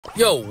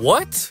Yo,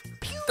 what?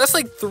 That's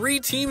like 3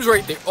 teams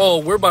right there.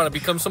 Oh, we're about to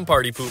become some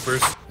party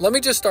poopers. Let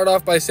me just start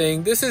off by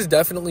saying this is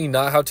definitely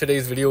not how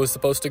today's video was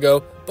supposed to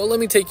go, but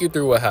let me take you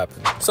through what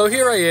happened. So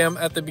here I am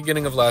at the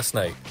beginning of last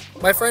night.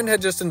 My friend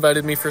had just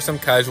invited me for some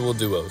casual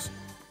duos.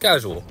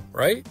 Casual,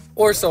 right?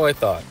 Or so I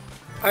thought.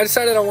 I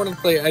decided I wanted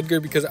to play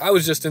Edgar because I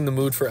was just in the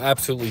mood for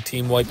absolutely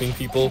team wiping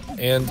people,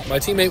 and my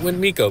teammate went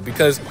Miko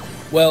because,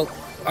 well,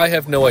 I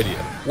have no idea.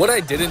 What I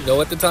didn't know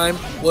at the time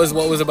was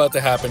what was about to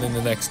happen in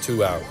the next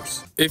 2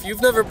 hours. If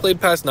you've never played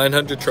past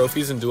 900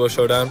 trophies in Duo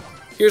Showdown,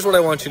 here's what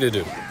I want you to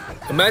do.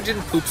 Imagine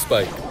Poop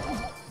Spike.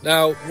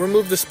 Now,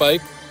 remove the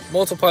spike,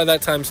 multiply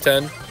that times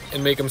 10,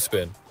 and make them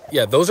spin.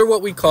 Yeah, those are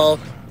what we call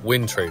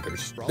win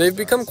traders. They've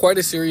become quite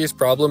a serious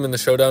problem in the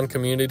Showdown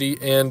community,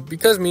 and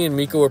because me and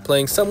Miko were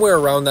playing somewhere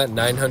around that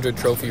 900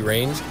 trophy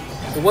range,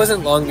 it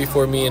wasn't long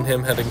before me and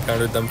him had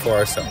encountered them for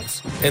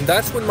ourselves. And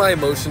that's when my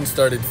emotions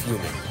started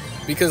fuming.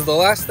 Because the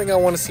last thing I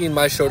want to see in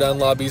my Showdown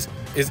lobbies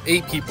is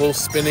 8 people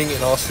spinning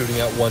and all shooting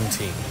at one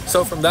team.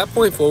 So from that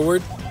point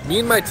forward, me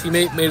and my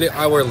teammate made it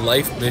our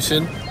life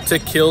mission to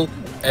kill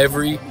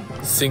every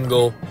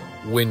single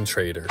win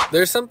trader.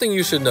 There's something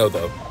you should know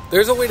though.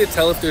 There's a way to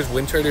tell if there's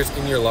win traders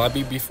in your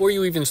lobby before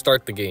you even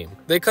start the game.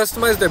 They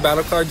customize their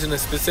battle cards in a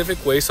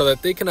specific way so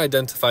that they can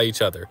identify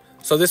each other.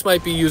 So this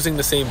might be using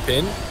the same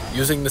pin,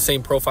 using the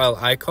same profile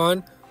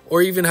icon,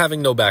 or even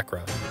having no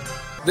background.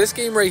 This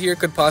game right here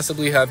could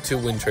possibly have 2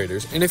 win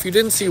traders, and if you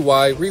didn't see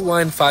why,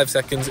 rewind 5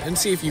 seconds and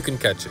see if you can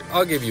catch it.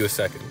 I'll give you a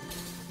second.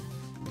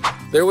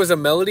 There was a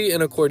Melody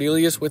and a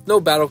Cordelius with no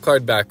battle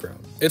card background.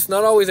 It's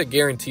not always a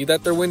guarantee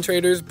that they're win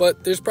traders,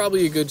 but there's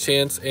probably a good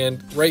chance,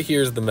 and right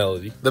here's the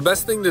Melody. The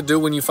best thing to do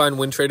when you find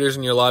win traders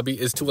in your lobby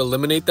is to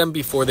eliminate them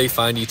before they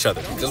find each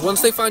other, because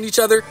once they find each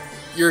other,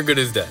 you're good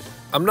as dead.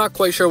 I'm not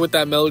quite sure what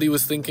that Melody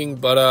was thinking,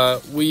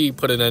 but we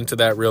put an end to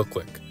that real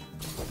quick.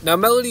 Now,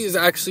 Melody is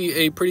actually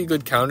a pretty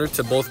good counter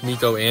to both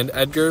Miko and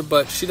Edgar,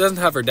 but she doesn't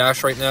have her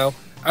dash right now.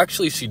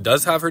 Actually, she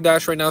does have her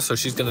dash right now, so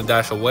she's going to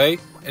dash away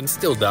and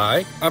still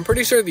die. I'm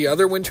pretty sure the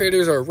other win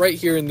traders are right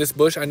here in this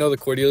bush. I know the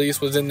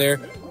Cordelius was in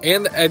there,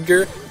 and the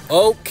Edgar.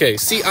 Okay,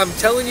 see, I'm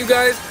telling you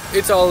guys,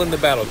 it's all in the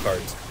battle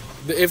cards.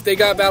 If they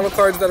got battle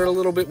cards that are a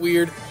little bit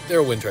weird, they're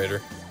a win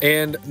trader.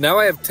 And now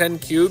I have 10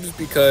 cubes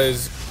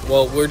because,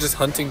 well, we're just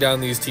hunting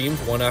down these teams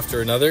one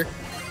after another.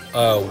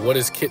 What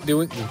is Kit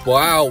doing?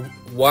 Wow,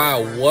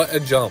 what a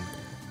jump.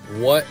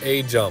 What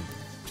a jump.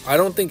 I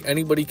don't think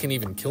anybody can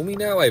even kill me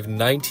now. I have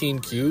 19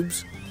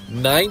 cubes.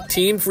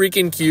 19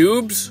 freaking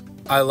cubes?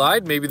 I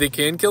lied. Maybe they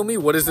can kill me.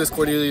 What is this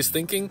Cordelius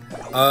thinking?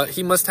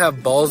 He must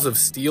have balls of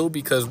steel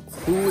because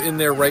who in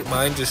their right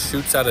mind just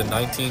shoots at a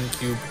 19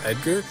 cube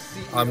Edgar?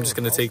 I'm just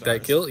going to take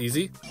that kill.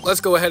 Easy.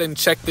 Let's go ahead and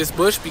check this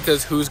bush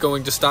because who's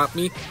going to stop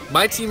me?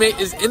 My teammate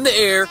is in the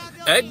air.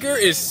 Edgar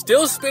is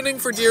still spinning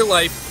for dear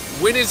life.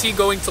 When is he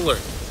going to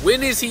learn?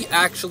 When is he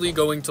actually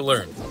going to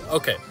learn?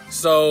 Okay,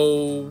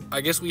 so I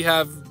guess we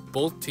have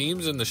both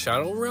teams in the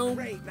Shadow Realm,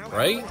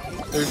 right?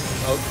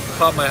 Oh,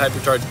 pop my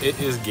hypercharge. It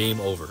is game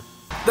over.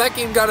 That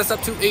game got us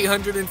up to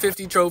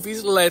 850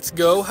 trophies. Let's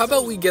go. How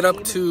about we get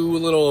up to a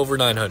little over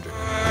 900?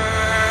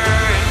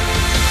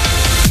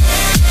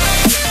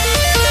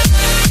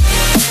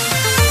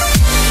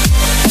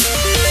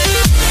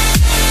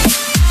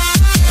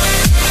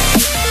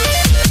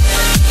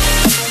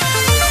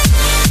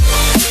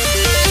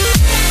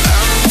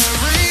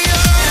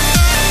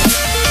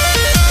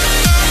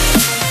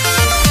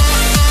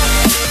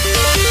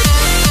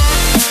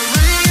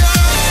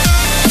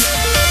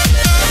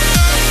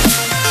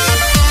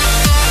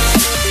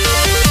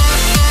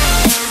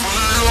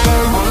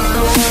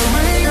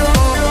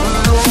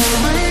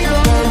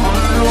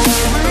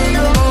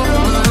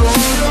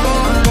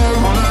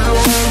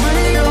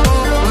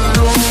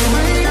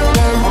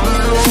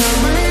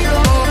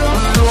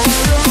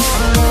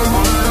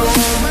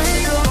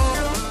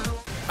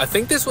 I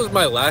think this was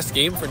my last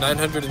game for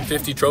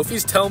 950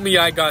 trophies. Tell me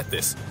I got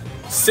this.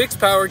 6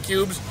 power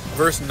cubes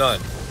versus none.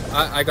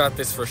 I got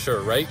this for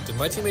sure, right? Did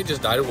my teammate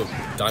just die with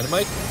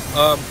dynamite?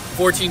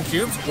 14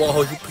 cubes?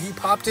 Whoa, he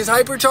popped his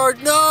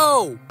hypercharge.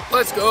 No!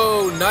 Let's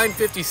go,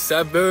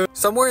 957.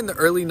 Somewhere in the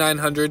early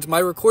 900s, my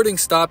recording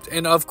stopped,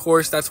 and of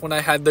course, that's when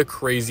I had the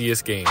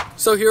craziest game.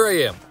 So here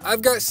I am.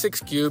 I've got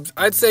 6 cubes.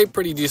 I'd say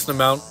pretty decent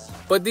amount.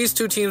 But these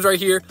 2 teams right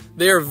here,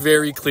 they are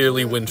very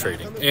clearly win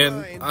trading.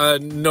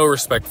 And no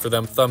respect for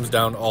them. Thumbs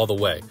down all the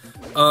way.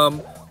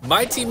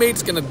 My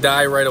teammate's gonna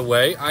die right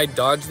away. I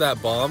dodged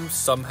that bomb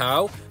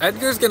somehow.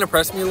 Edgar's gonna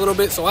press me a little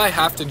bit, so I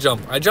have to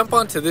jump. I jump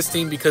onto this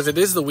team because it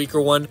is the weaker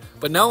one,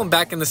 but now I'm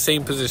back in the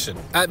same position.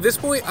 At this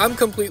point, I'm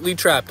completely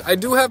trapped. I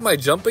do have my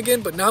jump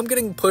again, but now I'm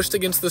getting pushed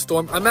against the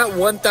storm. I'm at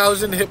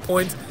 1,000 hit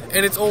points,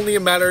 and it's only a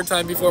matter of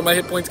time before my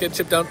hit points get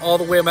chipped down all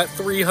the way. I'm at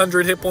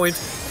 300 hit points.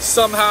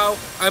 Somehow,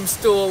 I'm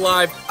still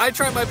alive. I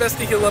try my best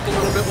to heal up a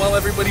little bit while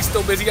everybody's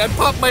still busy. I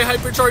pop my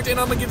hypercharge,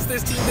 and I'm against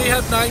this team. They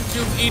have 9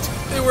 cubes each.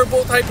 They were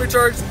both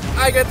hypercharged.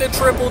 I get the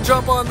triple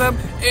jump on them,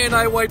 and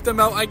I wipe them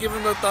out. I give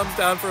them a thumbs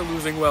down for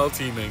losing while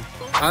teaming.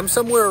 I'm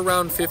somewhere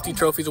around 50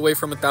 trophies away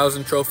from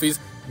 1,000 trophies.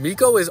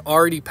 Miko is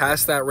already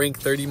past that rank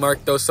 30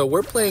 mark though, so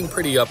we're playing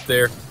pretty up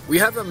there. We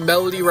have a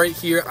Melody right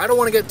here. I don't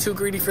want to get too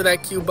greedy for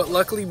that cube, but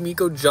luckily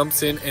Miko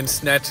jumps in and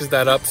snatches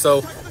that up,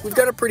 so we've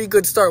got a pretty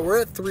good start. We're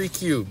at 3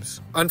 cubes.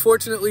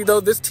 Unfortunately though,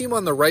 this team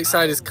on the right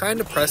side is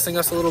kind of pressing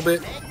us a little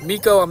bit.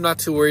 Miko I'm not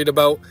too worried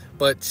about,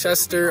 but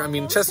Chester I'm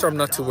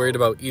not too worried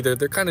about either.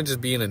 They're kind of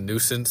just being a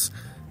nuisance.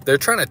 They're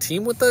trying to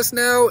team with us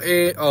now,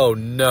 and oh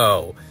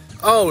no.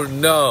 Oh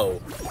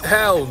no.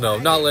 Hell no,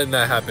 not letting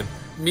that happen.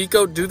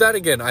 Miko, do that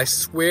again. I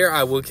swear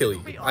I will kill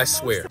you. I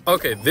swear.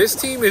 Okay, this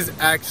team is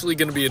actually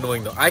going to be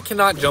annoying though. I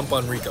cannot jump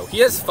on Rico. He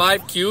has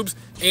 5 cubes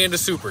and a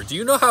super. Do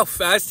you know how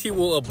fast he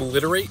will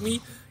obliterate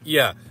me?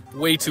 Yeah,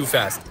 way too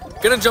fast.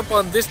 Gonna jump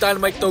on this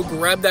dynamite though,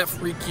 grab that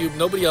free cube.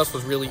 Nobody else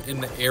was really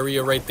in the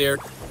area right there.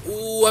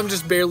 Ooh, I'm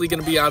just barely going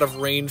to be out of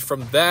range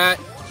from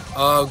that.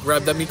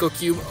 Grab that Miko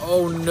cube.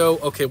 Oh no.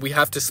 Okay, we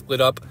have to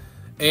split up.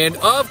 And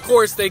of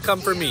course they come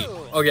for me.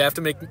 Okay, I have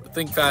to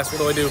think fast.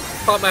 What do?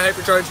 Pop my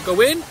hypercharge,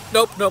 go in.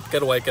 Nope.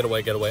 Get away.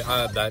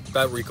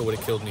 That Rico would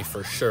have killed me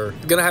for sure.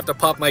 Gonna have to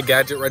pop my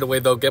gadget right away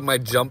though, get my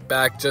jump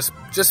back just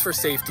for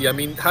safety. I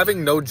mean,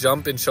 having no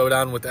jump in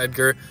Showdown with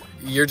Edgar,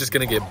 you're just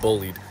gonna get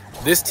bullied.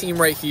 This team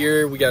right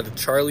here, we got a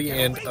Charlie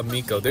and a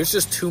Miko. There's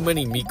just too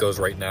many Mikos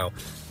right now.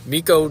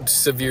 Miko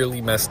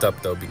severely messed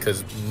up though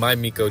because my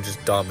Miko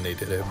just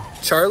dominated him.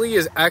 Charlie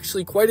is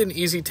actually quite an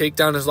easy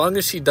takedown. As long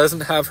as she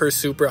doesn't have her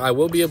super, I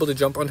will be able to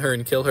jump on her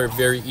and kill her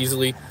very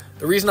easily.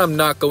 The reason I'm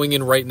not going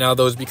in right now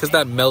though is because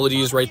that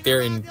Melody is right there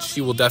and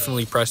she will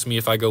definitely press me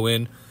if I go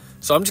in.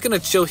 So I'm just going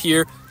to chill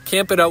here,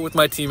 camp it out with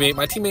my teammate.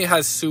 My teammate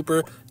has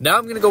super. Now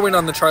I'm going to go in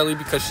on the Charlie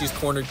because she's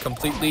cornered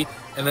completely.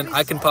 And then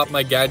I can pop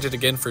my gadget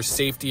again for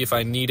safety if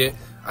I need it.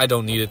 I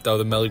don't need it though,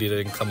 the Melody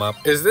didn't come up.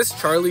 Is this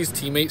Charlie's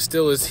teammate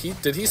still?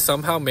 Did he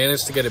somehow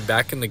manage to get it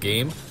back in the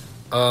game?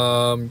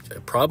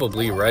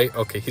 Probably, right?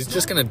 Okay, he's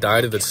just gonna die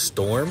to the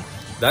storm.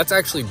 That's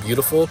actually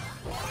beautiful.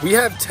 We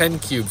have 10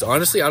 cubes.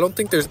 Honestly, I don't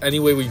think there's any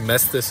way we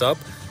mess this up.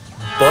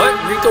 But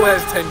Rico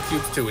has 10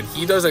 cubes too, and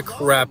he does a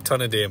crap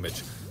ton of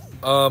damage.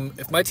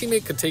 If my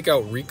teammate could take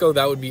out Rico,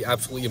 that would be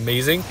absolutely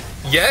amazing.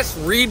 Yes,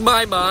 read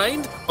my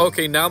mind.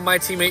 Okay, now my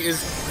teammate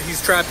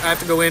he's trapped. I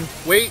have to go in.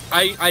 Wait,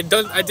 I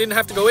didn't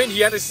have to go in. He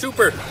had a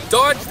super.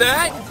 Dodge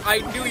that. I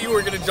knew you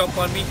were gonna jump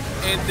on me,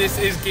 and this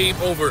is game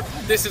over.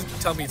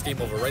 Tell me it's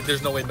game over, right?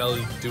 There's no way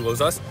Melody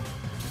duos us.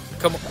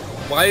 Come on.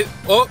 Why?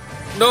 Oh,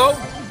 no.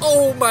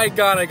 Oh my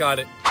God, I got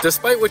it.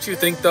 Despite what you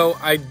think though,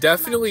 I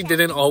definitely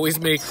didn't always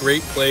make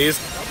great plays.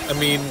 I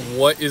mean,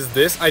 what is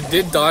this? I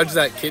did dodge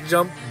that kid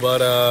jump,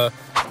 but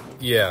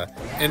yeah.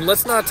 And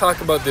let's not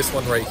talk about this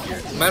one right here.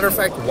 Matter of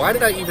fact, why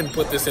did I even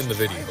put this in the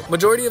video?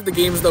 Majority of the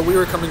games though, we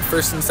were coming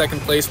first and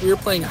second place. We were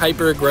playing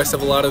hyper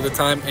aggressive a lot of the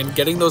time and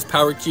getting those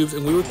power cubes,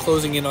 and we were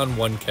closing in on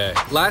 1K.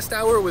 Last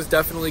hour was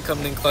definitely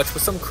coming in clutch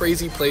with some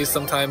crazy plays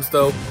sometimes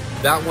though.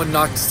 That one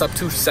knocked us up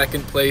to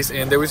second place,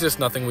 and there was just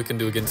nothing we can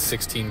do against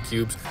 16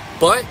 cubes.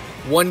 But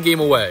 1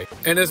 game away.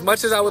 And as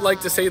much as I would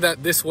like to say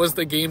that this was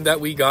the game that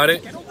we got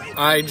it,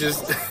 I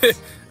just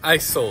I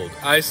sold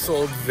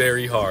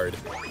very hard.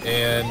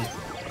 And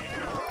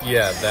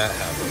yeah, that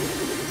happened.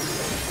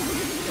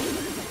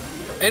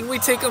 And we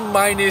take a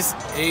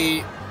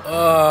 -8.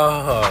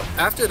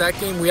 After that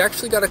game, we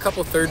actually got a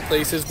couple third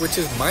places, which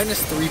is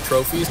 -3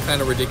 trophies,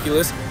 kind of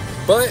ridiculous.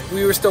 But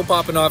we were still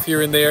popping off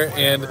here and there,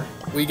 and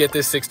we get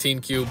this 16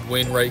 cube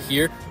win right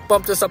here.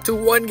 Bumped us up to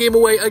 1 game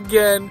away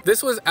again.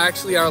 This was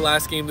actually our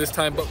last game this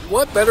time, but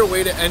what better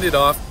way to end it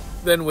off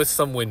than with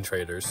some win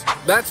traders?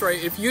 That's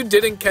right, if you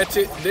didn't catch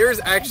it,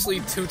 there's actually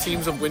 2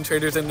 teams of win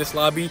traders in this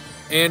lobby,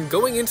 and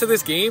going into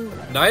this game,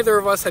 neither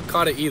of us had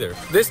caught it either.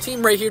 This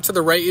team right here to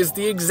the right is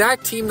the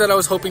exact team that I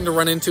was hoping to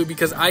run into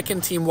because I can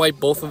team wipe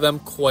both of them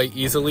quite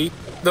easily.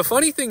 The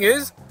funny thing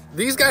is,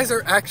 these guys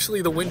are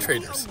actually the win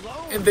traders,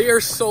 and they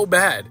are so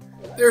bad.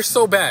 They're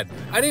so bad.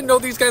 I didn't know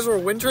these guys were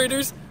win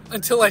traders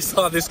until I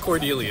saw this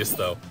Cordelius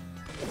though.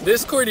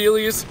 This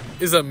Cordelius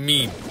is a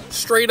meme,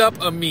 straight up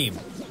a meme.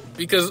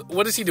 Because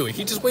what is he doing?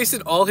 He just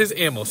wasted all his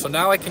ammo, so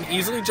now I can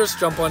easily just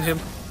jump on him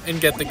and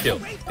get the kill.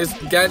 His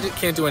gadget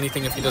can't do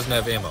anything if he doesn't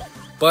have ammo.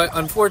 But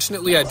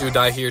unfortunately, I do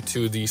die here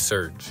to the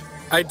Surge.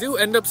 I do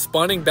end up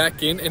spawning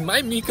back in, and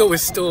my Miko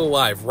is still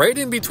alive, right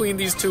in between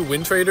these 2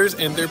 win traders,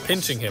 and they're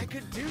pinching him.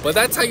 But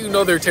that's how you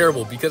know they're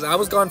terrible, because I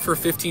was gone for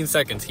 15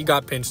 seconds. He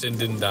got pinched and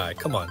didn't die.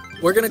 Come on.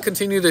 We're going to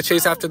continue to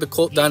chase after the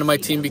Colt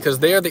Dynamite team because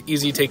they are the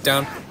easy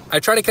takedown. I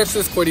try to catch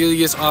this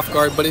Cordelius off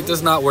guard, but it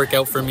does not work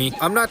out for me.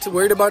 I'm not too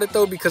worried about it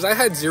though because I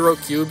had 0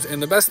 cubes,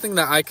 and the best thing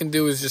that I can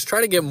do is just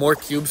try to get more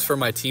cubes for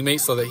my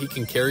teammate so that he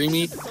can carry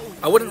me.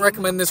 I wouldn't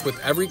recommend this with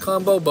every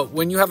combo, but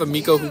when you have a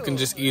Miko who can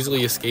just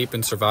easily escape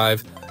and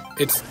survive,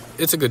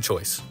 it's a good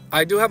choice.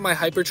 I do have my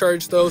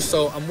hypercharge though,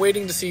 so I'm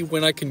waiting to see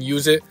when I can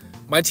use it.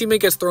 My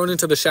teammate gets thrown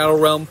into the Shadow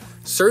Realm.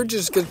 Surge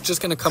is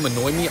just gonna come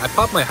annoy me. I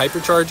pop my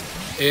hypercharge,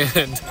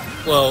 and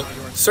well,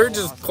 Surge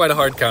is quite a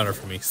hard counter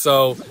for me.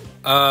 So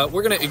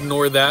we're gonna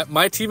ignore that.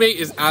 My teammate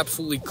is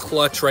absolutely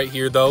clutch right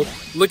here though.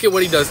 Look at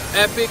what he does.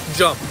 Epic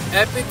jump.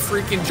 Epic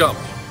freaking jump.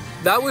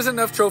 That was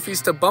enough trophies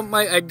to bump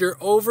my Edgar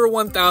over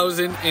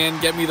 1,000 and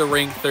get me the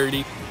rank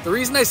 30. The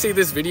reason I say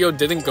this video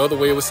didn't go the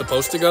way it was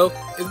supposed to go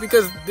is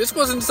because this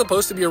wasn't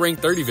supposed to be a rank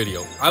 30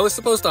 video. I was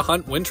supposed to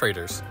hunt win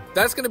traders.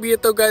 That's going to be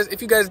it though, guys. If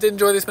you guys did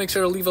enjoy this, make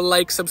sure to leave a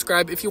like,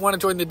 subscribe. If you want to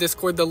join the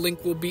Discord, the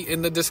link will be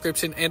in the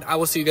description, and I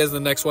will see you guys in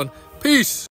the next one. Peace!